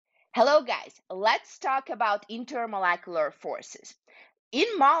Hello guys, let's talk about intermolecular forces. In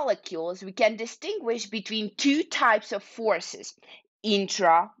molecules, we can distinguish between two types of forces.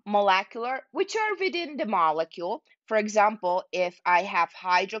 Intramolecular, which are within the molecule. For example, if I have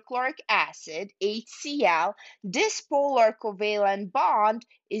hydrochloric acid, HCl, this polar covalent bond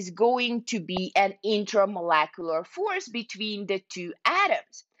is going to be an intramolecular force between the two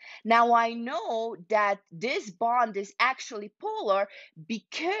atoms. Now I know that this bond is actually polar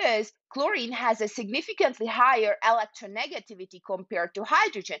because chlorine has a significantly higher electronegativity compared to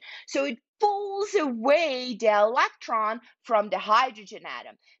hydrogen. So it pulls away the electron from the hydrogen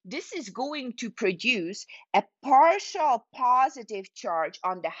atom. This is going to produce a partial positive charge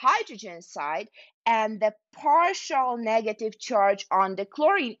on the hydrogen side and the partial negative charge on the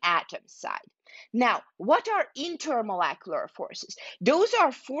chlorine atom side. Now, what are intermolecular forces? Those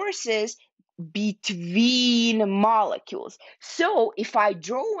are forces between molecules. So if I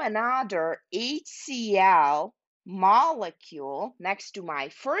draw another HCl molecule next to my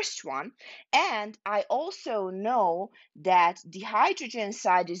first one, and I also know that the hydrogen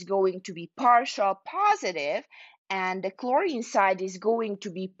side is going to be partial positive and the chlorine side is going to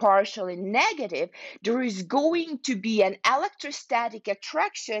be partially negative, there is going to be an electrostatic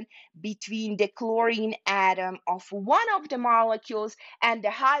attraction between the chlorine atom of one of the molecules and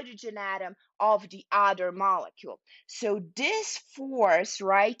the hydrogen atom of the other molecule. So this force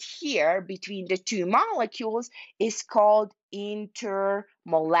right here between the two molecules is called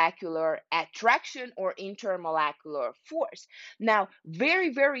intermolecular attraction or intermolecular force. Now,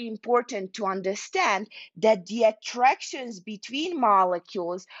 very, very important to understand that the attractions between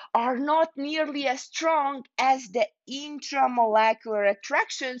molecules are not nearly as strong as the intramolecular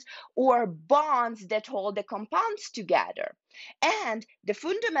attractions or bonds that hold the compounds together. And the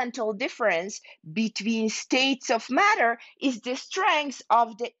fundamental difference between states of matter is the strength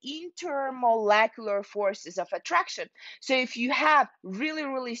of the intermolecular forces of attraction. So if you have really,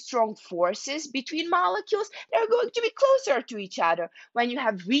 really strong forces between molecules, they're going to be closer to each other. When you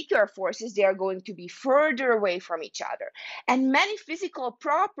have weaker forces, they are going to be further away from each other. And many physical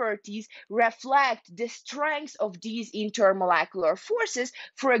properties reflect the strength of these intermolecular forces,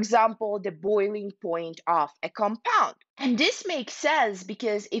 for example, the boiling point of a compound. And this makes sense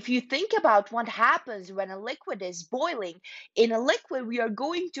because if you think about what happens when a liquid is boiling, in a liquid, we are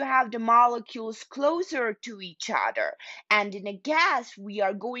going to have the molecules closer to each other. And in a gas, we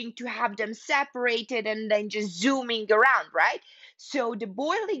are going to have them separated and then just zooming around, right? So the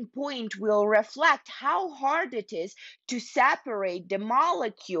boiling point will reflect how hard it is to separate the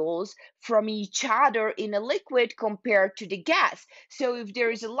molecules from each other in a liquid compared to the gas. So if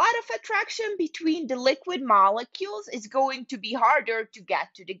there is a lot of attraction between the liquid molecules, it's going to be harder to get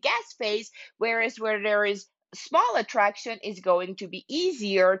to the gas phase, whereas where there is small attraction is going to be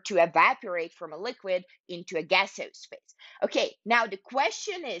easier to evaporate from a liquid into a gaseous phase. Okay, now the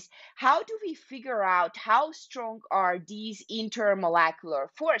question is, how do we figure out how strong are these intermolecular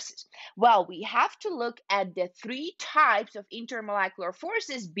forces? Well, we have to look at the three types of intermolecular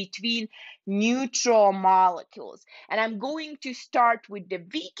forces between neutral molecules. And I'm going to start with the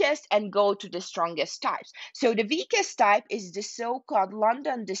weakest and go to the strongest types. So the weakest type is the so-called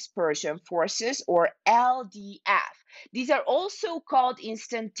London dispersion forces, or LDF. These are also called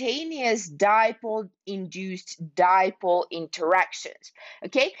instantaneous dipole-induced dipole interactions.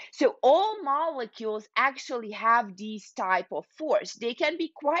 Okay, so all molecules actually have these type of force. They can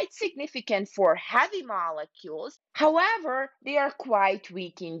be quite significant for heavy molecules. However, they are quite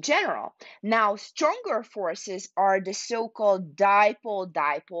weak in general. Now, stronger forces are the so-called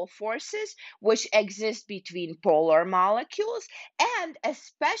dipole-dipole forces, which exist between polar molecules, and a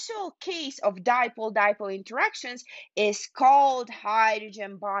special case of dipole-dipole interactions is called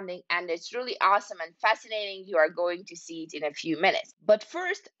hydrogen bonding, and it's really awesome and fascinating. You are going to see it in a few minutes. But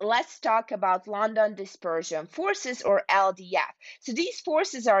first, let's talk about London dispersion forces, or LDF. So these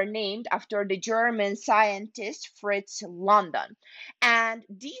forces are named after the German scientist Fritz London. And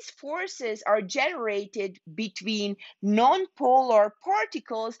these forces are generated between non-polar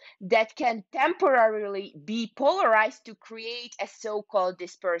particles that can temporarily be polarized to create a so-called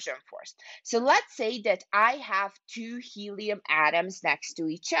dispersion force. So let's say that I have two helium atoms next to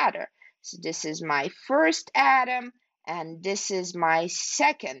each other. So this is my first atom and this is my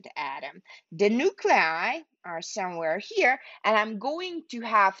second atom. The nuclei are somewhere here, and I'm going to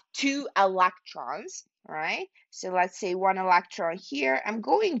have two electrons, right? So let's say one electron here. I'm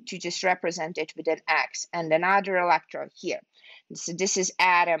going to just represent it with an X, and another electron here. So this is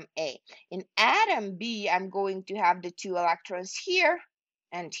atom A. In atom B, I'm going to have the two electrons here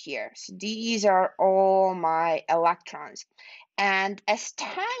and here. So these are all my electrons. And as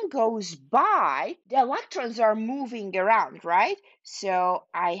time goes by, the electrons are moving around, right? So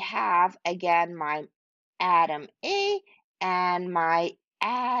I have again my atom A and my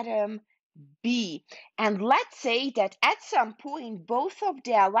atom B. And let's say that at some point, both of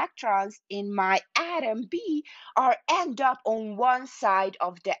the electrons in my atom B are end up on one side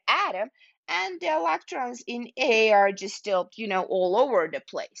of the atom, and the electrons in A are just still, all over the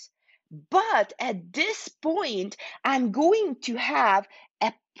place. But at this point, I'm going to have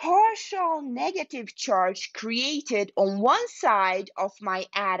a partial negative charge created on one side of my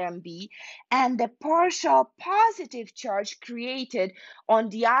atom B and a partial positive charge created on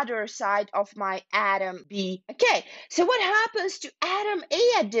the other side of my atom B. Okay, so what happens to atom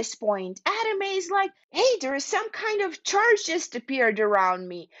A at this point? Atom A is like, hey, there is some kind of charge just appeared around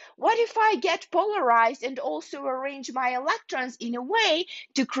me. What if I get polarized and also arrange my electrons in a way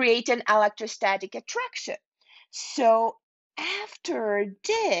to create an electrostatic attraction? So after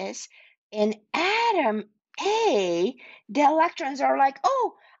this, in atom A, the electrons are like,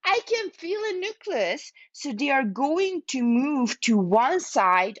 oh, I can feel a nucleus. So they are going to move to one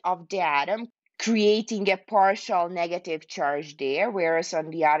side of the atom, creating a partial negative charge there, whereas on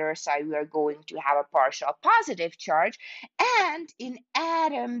the other side, we are going to have a partial positive charge. And in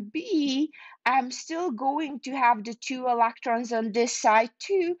atom B, I'm still going to have the two electrons on this side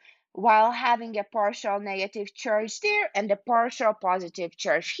too, while having a partial negative charge there and a partial positive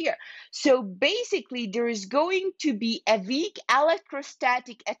charge here. So basically, there is going to be a weak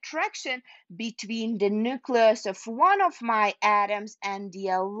electrostatic attraction between the nucleus of one of my atoms and the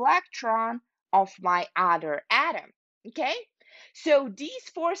electron of my other atom. Okay? So these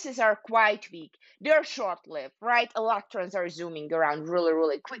forces are quite weak. They're short-lived, right? Electrons are zooming around really,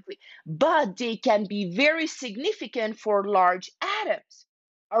 really quickly, but they can be very significant for large atoms.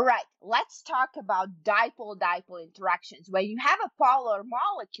 All right, let's talk about dipole-dipole interactions. When you have a polar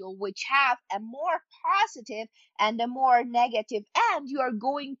molecule which have a more positive and a more negative end, you are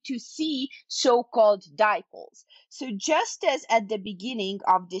going to see so-called dipoles. So just as at the beginning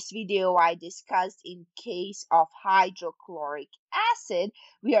of this video I discussed in case of hydrochloric acid,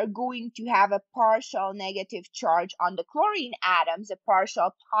 we are going to have a partial negative charge on the chlorine atoms, a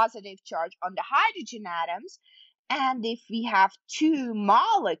partial positive charge on the hydrogen atoms. And if we have two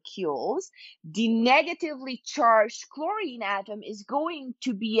molecules, the negatively charged chlorine atom is going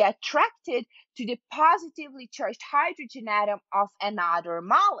to be attracted to the positively charged hydrogen atom of another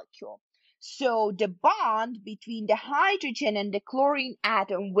molecule. So the bond between the hydrogen and the chlorine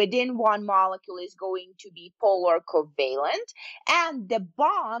atom within one molecule is going to be polar covalent, and the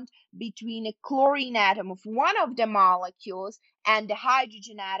bond between a chlorine atom of one of the molecules and the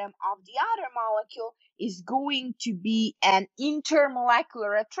hydrogen atom of the other molecule is going to be an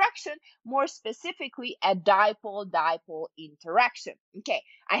intermolecular attraction, more specifically a dipole-dipole interaction. Okay,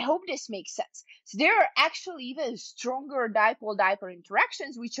 I hope this makes sense. So there are actually even stronger dipole-dipole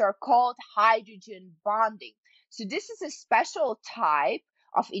interactions which are called hydrogen bonding. So this is a special type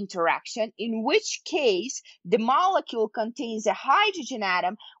of interaction in which case the molecule contains a hydrogen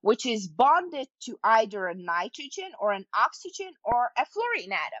atom which is bonded to either a nitrogen or an oxygen or a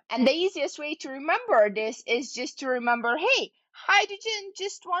fluorine atom. And the easiest way to remember this is just to remember, hey, hydrogen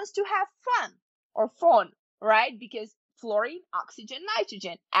just wants to have fun or fun, right? Because fluorine, oxygen,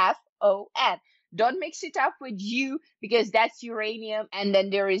 nitrogen, F-O-N. Don't mix it up with U because that's uranium, and then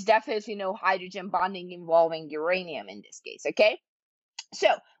there is definitely no hydrogen bonding involving uranium in this case, okay? So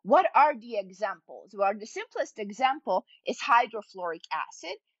what are the examples? Well, the simplest example is hydrofluoric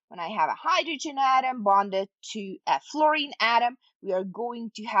acid. When I have a hydrogen atom bonded to a fluorine atom, we are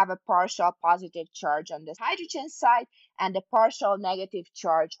going to have a partial positive charge on the hydrogen side and a partial negative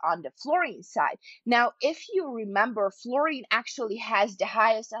charge on the fluorine side. Now, if you remember, fluorine actually has the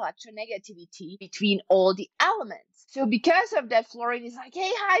highest electronegativity between all the elements. So because of that, fluorine is like,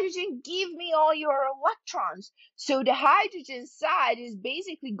 hey, hydrogen, give me all your electrons. So the hydrogen side is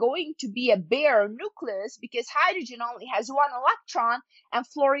basically going to be a bare nucleus because hydrogen only has one electron and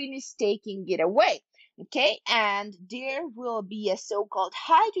fluorine is taking it away. Okay, and there will be a so-called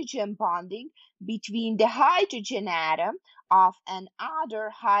hydrogen bonding between the hydrogen atom of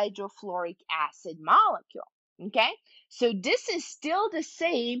another hydrofluoric acid molecule. Okay, so this is still the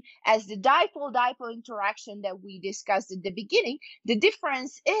same as the dipole-dipole interaction that we discussed at the beginning. The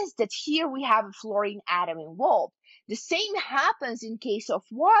difference is that here we have a fluorine atom involved. The same happens in case of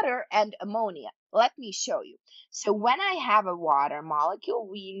water and ammonia. Let me show you. So when I have a water molecule,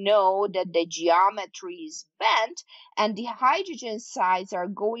 we know that the geometry is bent and the hydrogen sides are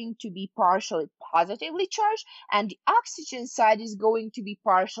going to be partially positively charged and the oxygen side is going to be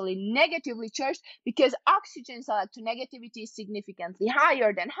partially negatively charged because oxygen's electronegativity is significantly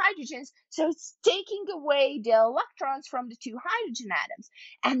higher than hydrogen's, so it's taking away the electrons from the two hydrogen atoms.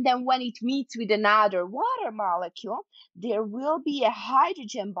 And then when it meets with another water molecule, there will be a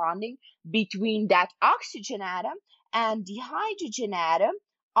hydrogen bonding between that oxygen atom and the hydrogen atom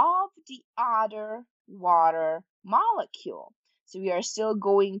of the other water molecule. So we are still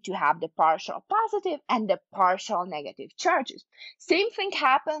going to have the partial positive and the partial negative charges. Same thing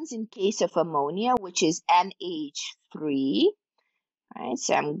happens in case of ammonia, which is NH3. Right,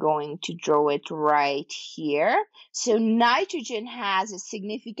 so I'm going to draw it right here. So nitrogen has a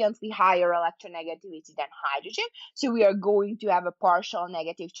significantly higher electronegativity than hydrogen. So we are going to have a partial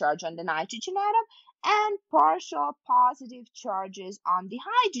negative charge on the nitrogen atom and partial positive charges on the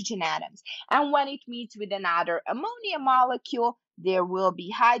hydrogen atoms. And when it meets with another ammonia molecule, there will be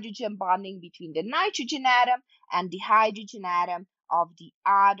hydrogen bonding between the nitrogen atom and the hydrogen atom of the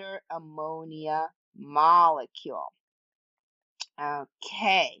other ammonia molecule.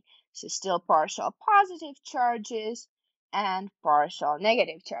 Okay, so still partial positive charges and partial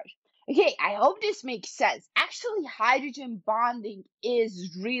negative charge. Okay, I hope this makes sense. Actually, hydrogen bonding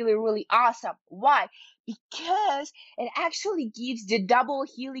is really, really awesome. Why? Because it actually gives the double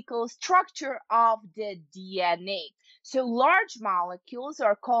helical structure of the DNA. So large molecules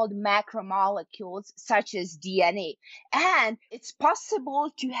are called macromolecules, such as DNA. And it's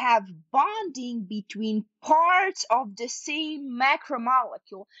possible to have bonding between parts of the same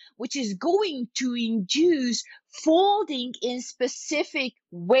macromolecule, which is going to induce folding in specific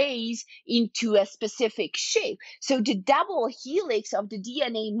ways into a specific shape. So the double helix of the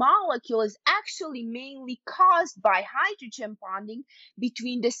DNA molecule is actually mainly caused by hydrogen bonding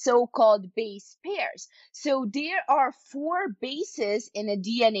between the so-called base pairs. So there are 4 bases in a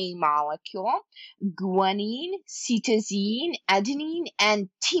DNA molecule: guanine, cytosine, adenine, and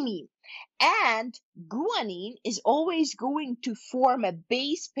thymine. And guanine is always going to form a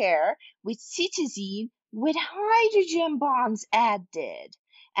base pair with cytosine with hydrogen bonds added.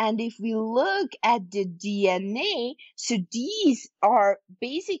 And if we look at the DNA, so these are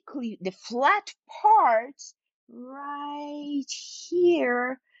basically the flat parts right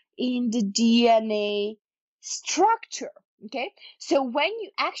here in the DNA structure. Okay, so when you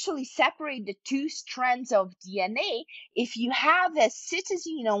actually separate the 2 strands of DNA, if you have a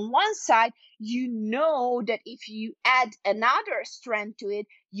cytosine on one side, you know that if you add another strand to it,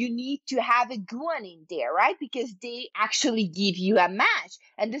 you need to have a guanine there, right? Because they actually give you a match.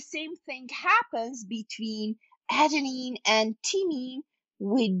 And the same thing happens between adenine and thymine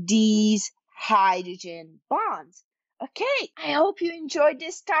with these hydrogen bonds. Okay, I hope you enjoyed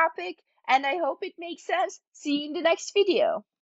this topic and I hope it makes sense. See you in the next video.